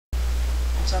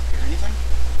What's up here? Anything?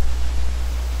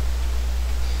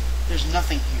 There's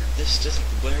nothing here. This is just like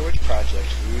the Blair Witch Project.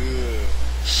 Ooh.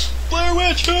 Blair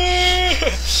Witch!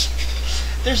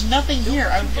 There's nothing here.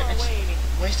 I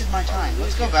wasted my time.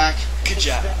 Let's go back. Good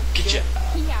job. Good job.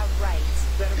 Yeah, right.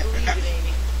 Better believe it,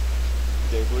 Amy.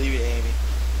 Better believe it, Amy.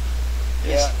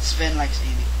 Yes, Sven likes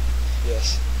Amy.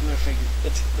 Yes. Who would have figured?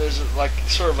 There's like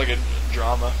sort of like a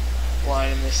drama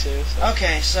line in this too. So.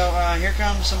 Okay, so here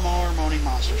come some more moaning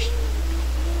monsters.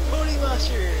 Moaning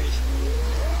monsters.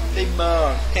 They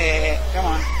moan. Come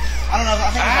on. I don't know. I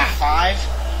think there's like 5.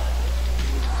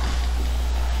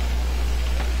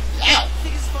 Ow!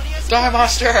 Die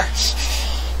monster!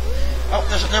 Oh,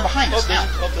 they're behind us now.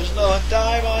 There's another one.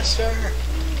 Die monster!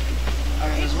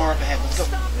 Okay, there's more up ahead. Let's go.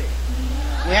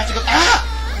 We have to go. Ah!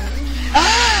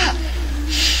 Ah!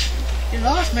 You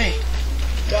lost me.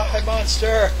 Die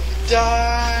monster!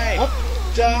 Die! Whoop.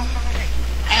 Die!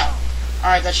 Ow!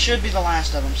 Alright, that should be the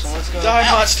last of them, so let's go. Die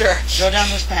Ow. monster! Go down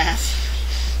this path.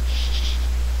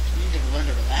 You need to learn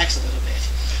to relax a little bit.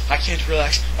 I can't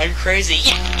relax. I'm crazy.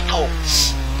 Ow!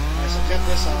 Alright, so cut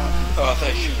this off. Oh, I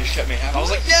thought you just cut me in half. I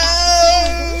was like,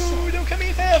 no! Don't cut me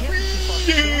in half!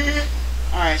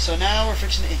 Alright, so now we're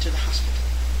fixing to enter the hospital.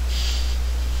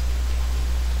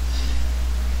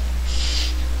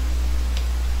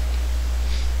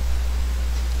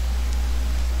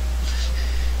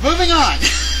 Moving on!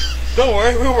 Don't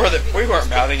worry, we weren't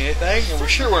mouthing anything, and we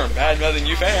sure weren't bad mouthing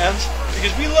you fans,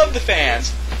 because we love the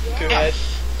fans. Go ahead.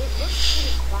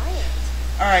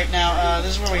 Alright, now,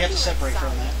 this is where we have to separate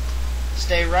from that.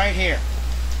 Stay right here.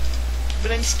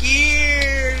 But I'm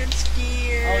scared. I'm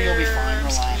scared. Oh, you'll be fine.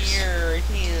 Relax. I'm scared.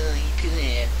 Yeah, you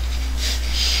could.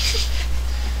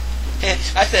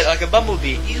 I said like a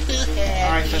bumblebee.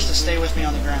 Alright, Festus, stay with me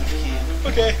on the ground if you can.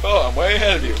 Okay. Oh, I'm way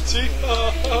ahead of you. See?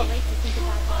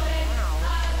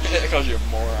 I called you a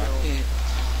moron.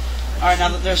 Alright,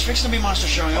 now there's fixing to be monsters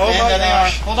showing up. Oh and my there they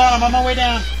gosh. are. Hold on, I'm on my way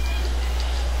down.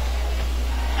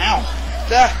 Ow.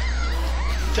 Die.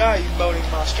 Die, you moaning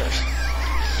monsters.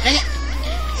 Dang it.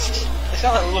 They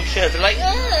sound like little kids. They're like,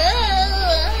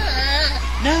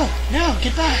 No,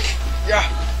 get back. yeah.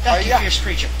 Back, you Hiya. fierce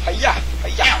creature. Hiya.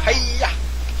 Hiya. Hiya.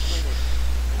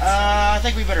 I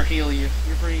think we better heal you.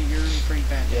 You're in pretty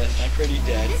bad. Yes, I'm pretty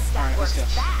dead. Alright, let's go.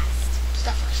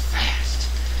 Stuff works fast.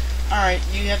 Alright,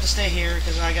 you have to stay here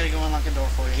because I gotta go unlock a door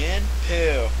for you. Again?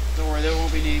 Poo. Don't worry, there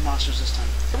won't be any monsters this time.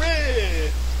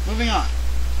 Hooray! Moving on.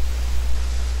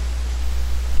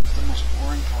 The most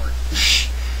boring part.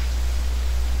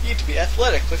 You need to be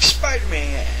athletic like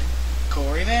Spider-Man.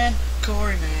 Corey Man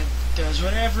does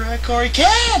whatever a Corey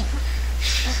can.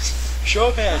 Show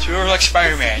of hands, whoever likes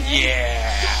Spider-Man.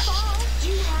 Yeah.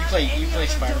 You play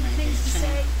Spider-Man games.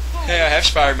 Hey, I have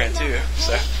Spider-Man too,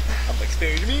 so I'm like,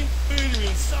 Spider-Man.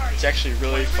 It's actually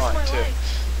really fun too.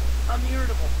 I'm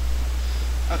irritable.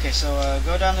 Okay, so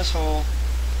go down this hole.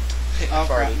 Oh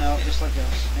crap! Farted. No, just let go.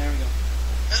 There we go.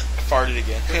 Farted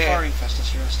again. Quit farting,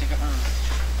 Festus. You're gonna stick up my room.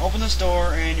 Open this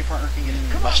door, and your partner can get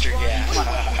in. Mustard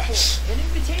gas. An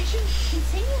invitation?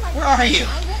 Continue like Where are you?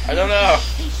 I don't know.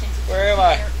 Where am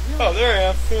I? Oh, there I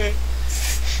am.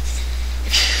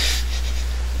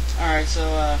 Alright, so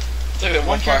It's like that one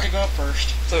one part. character go up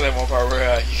first. It's like that one part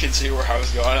where you can see where I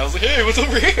was going. I was like, hey, what's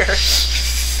over here?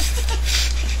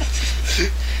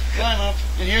 Climb up,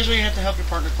 and here's where you have to help your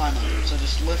partner climb up. So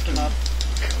just lift him up.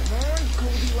 Come on,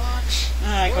 Goldilocks.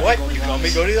 What? You call me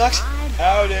Goldilocks?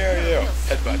 How dare you?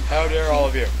 Headbutt. How dare all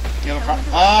of you? You have a problem?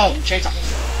 Oh, chainsaw.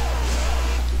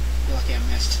 You're lucky I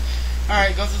missed.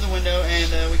 Alright, go through the window,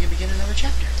 and we can begin another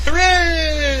chapter.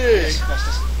 Hooray! Yes,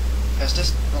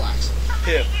 Festus, relax.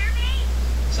 Him.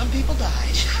 Some people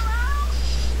died.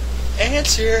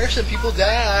 Answer. Some people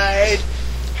died.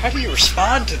 How do you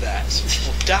respond to that? Some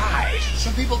people died.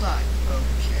 Some people died.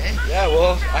 Okay. Yeah,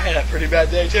 well, I had a pretty bad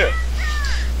day too.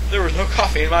 There was no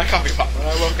coffee in my coffee pot when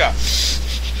I woke up.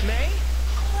 May?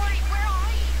 Corey, where are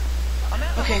you? I'm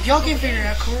at Okay, if y'all can figure it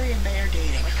out, Corey and May are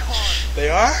dating. They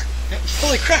are?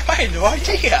 Holy crap! I had no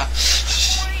idea.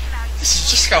 This is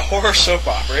just like a horror soap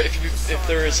opera, if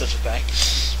there is such a thing.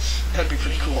 That'd be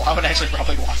pretty cool. I would actually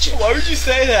probably watch it. Why would you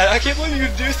say that? I can't believe you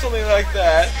would do something like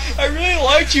that. I really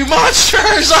liked you,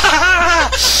 monsters!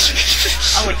 I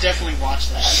would definitely watch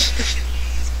that.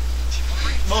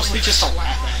 Mostly just to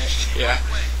laugh at it. Yeah,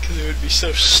 because it would be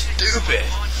so stupid.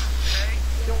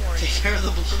 Take care of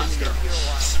the blonde girl.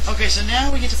 Okay, so now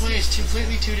we get to play as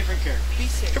completely two different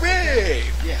characters. Hooray!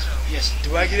 Yes.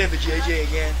 Do I get to have a JJ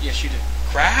again? Yes, you do.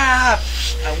 Crap!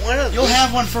 I want to. You'll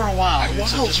have one for a while. I dude,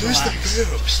 want so to just lose the relax.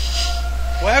 boobs.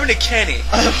 What happened to Kenny?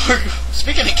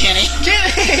 Speaking of Kenny.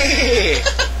 Kenny!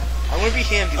 I want to be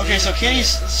him. Okay, so Kenny's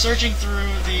searching through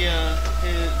the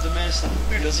medicine.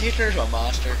 Does he turn into a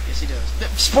monster? Yes, he does.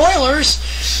 Spoilers!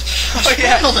 Oh,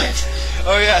 yeah. Spoiled it!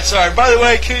 Oh yeah, sorry. By the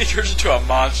way, Kenny turns into a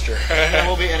monster. Yeah,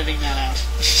 we'll be editing that out.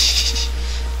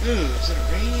 Ooh, is it a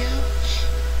radio?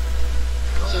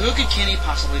 So who could Kenny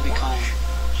possibly be calling?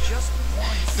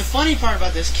 The funny part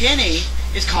about this, Kenny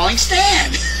is calling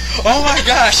Stan! Oh my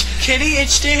gosh, Kenny and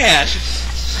Stan!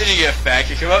 Then you get a fact,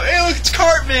 you come up, hey look, it's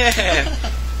Cartman!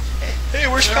 Hey,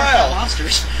 where's They're Kyle? not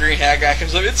monsters. Green hat guy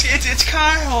comes up, it's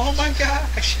Kyle, oh my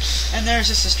gosh! And there's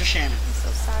his sister Shannon.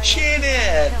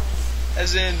 Shannon!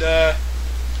 As in,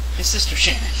 His sister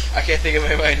Shannon. I can't think of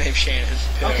anybody named Shannon.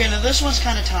 Okay, now this one's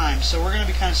kind of timed, so we're going to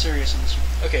be kind of serious on this one.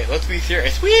 Okay, let's be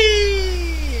serious.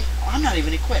 Whee! Oh, I'm not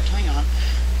even equipped, hang on.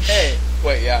 Hey,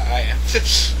 wait, yeah, I am.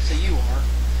 So you are.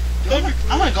 Dude,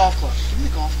 I want a golf club. Give me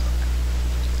the golf club.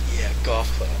 Yeah, golf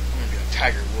club. I'm gonna be like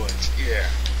Tiger Woods. Yeah.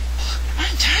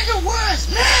 I'm Tiger Woods!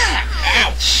 Nah!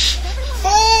 Ouch!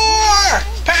 4!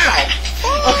 Pow!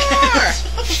 4!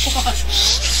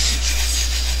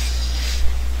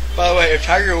 By the way, if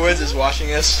Tiger Woods is watching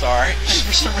this, sorry. And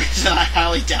for some reason, I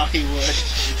highly doubt he would.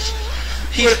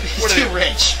 He's What are too the-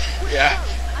 rich. Yeah.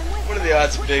 What are the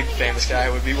odds a big famous guy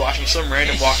would be watching some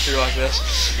random walkthrough like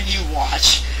this? And you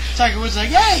watch. Tiger Woods like,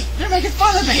 hey, they're making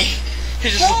fun of me.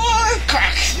 He's just, Oh,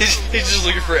 crack. he's just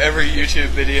looking for every YouTube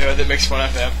video that makes fun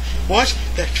of him. What?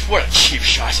 What a cheap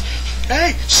shot.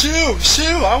 Hey, sue!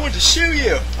 I want to sue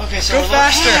you! Okay, so Go we're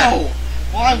faster. Ow.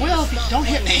 Well, I will if you don't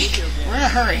hit me. We're in a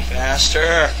hurry.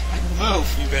 Faster! Move.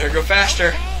 You better go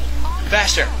faster!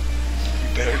 Faster!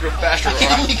 You better go faster I or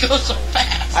can only go so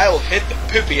fast. I will hit the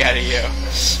poopy out of you.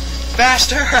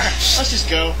 Faster! Let's just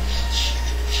go.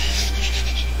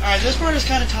 Alright, this part is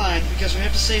kind of timed because we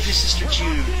have to save his sister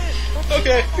June.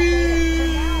 Okay.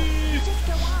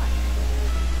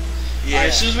 Yeah.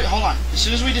 Alright, as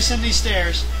soon as we descend these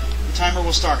stairs, the timer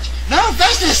will start. No,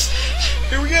 fastest!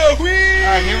 Here we go.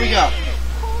 Alright, here we go.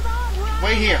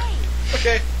 Wait here.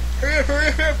 Okay. Hurry up.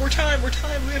 We're time. We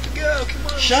have to go. Come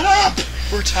on. Shut up!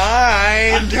 We're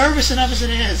time. I'm nervous enough as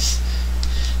it is.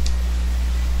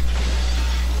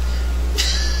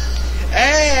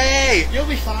 Hey! You'll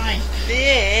be fine. See,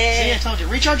 Yeah. I told you.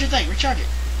 Recharge your thing. Recharge it.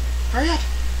 Hurry up.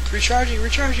 Recharging.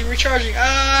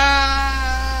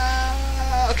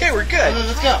 Okay, we're good. Okay,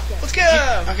 let's go. Let's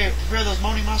go. Okay, prepare those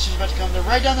moaning monsters are about to come. They're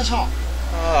right down this hall.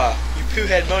 You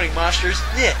poo-head moaning monsters.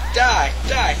 Yeah, die.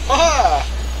 Ha-ha.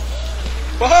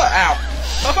 Ha-ha. Ow.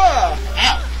 Ha-ha.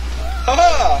 Ow.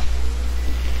 Ha-ha.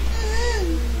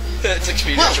 6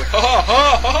 feet Whoa. extra.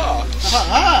 Ha-ha.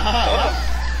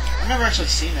 I've never actually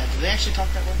seen that. Do they actually talk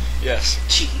that way? Yes.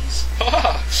 Jeez.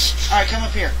 Ha-ha. Alright, come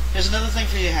up here. There's another thing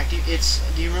for you to hack. Do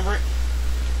you remember it?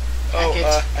 Oh,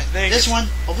 It's I think this one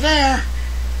over there.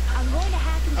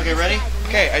 Okay, ready?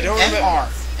 Okay, I don't remember.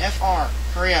 FR.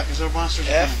 Hurry up, because those monsters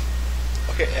are F.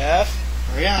 coming. Okay, F.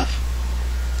 Hurry up.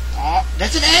 Oh,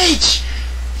 that's an H!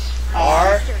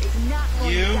 R. U.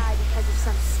 U.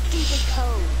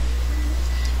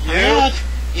 Hurry up.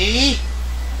 E.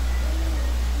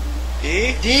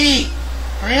 E. D.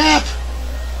 Hurry up.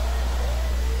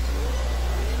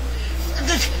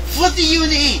 Flip the U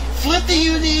and the E. Flip the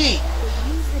U and the E.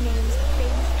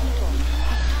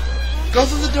 Go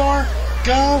through the door.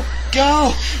 Go.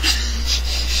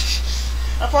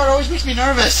 That part always makes me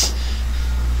nervous.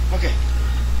 Okay.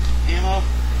 Ammo.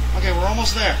 Okay, we're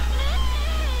almost there.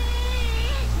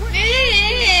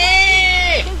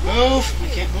 Move. We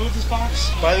can't move this box.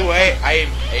 By the way, I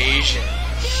am Asian.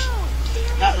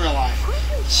 Not in real life.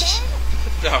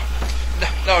 No,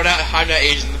 I'm not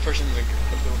Asian. The person in the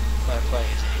playing.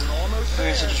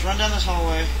 Okay, so just run down this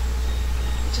hallway.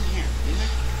 What's in here? Anything?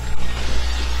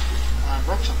 I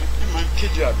broke something. Never mind.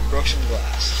 Good job. You broke some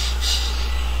glass.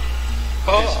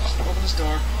 Okay, so Oh. just open this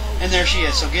door. And there she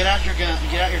is. So get out your gun.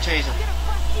 Get out your taser.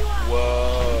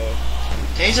 Whoa.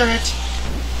 Taser it.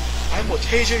 I will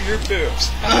taser your boobs.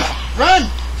 Run!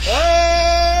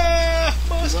 Ah!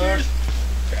 Lord. Mustard.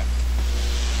 Crap.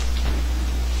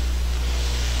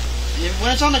 And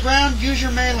when it's on the ground, use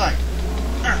your melee.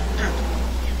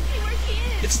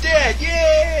 It's dead.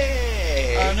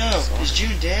 Yay! Oh no. Is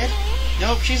June dead?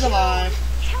 Nope, she's alive.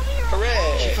 She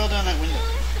Hooray! fell down that window.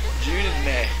 June and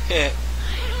May.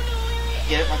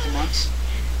 Get it like the monks?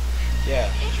 Yeah.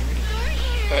 June.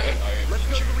 I am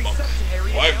June Monk.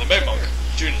 Well, I'm the May Monk.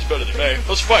 June is better than May.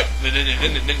 Let's fight!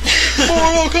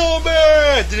 Mortal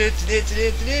Kombat!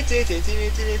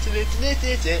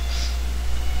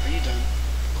 Are you done?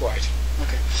 Quite.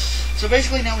 Okay. So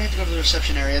basically now we have to go to the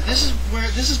reception area. This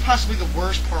is possibly the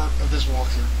worst part of this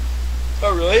walkthrough.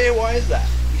 Oh, really? Why is that?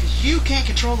 Because you can't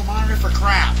control the monitor for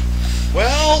crap.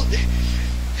 Well,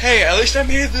 Hey, at least I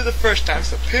made it through the first time,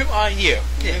 so poop on you.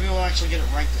 Yeah. Maybe we'll actually get it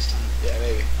right this time. Yeah,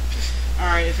 maybe.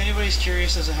 Alright, if anybody's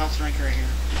curious, there's a health drink right here.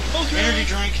 Energy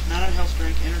drink, not a health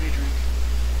drink, energy drink.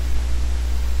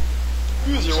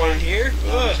 Is there one in here?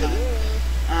 No, there's not.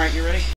 Alright, you ready?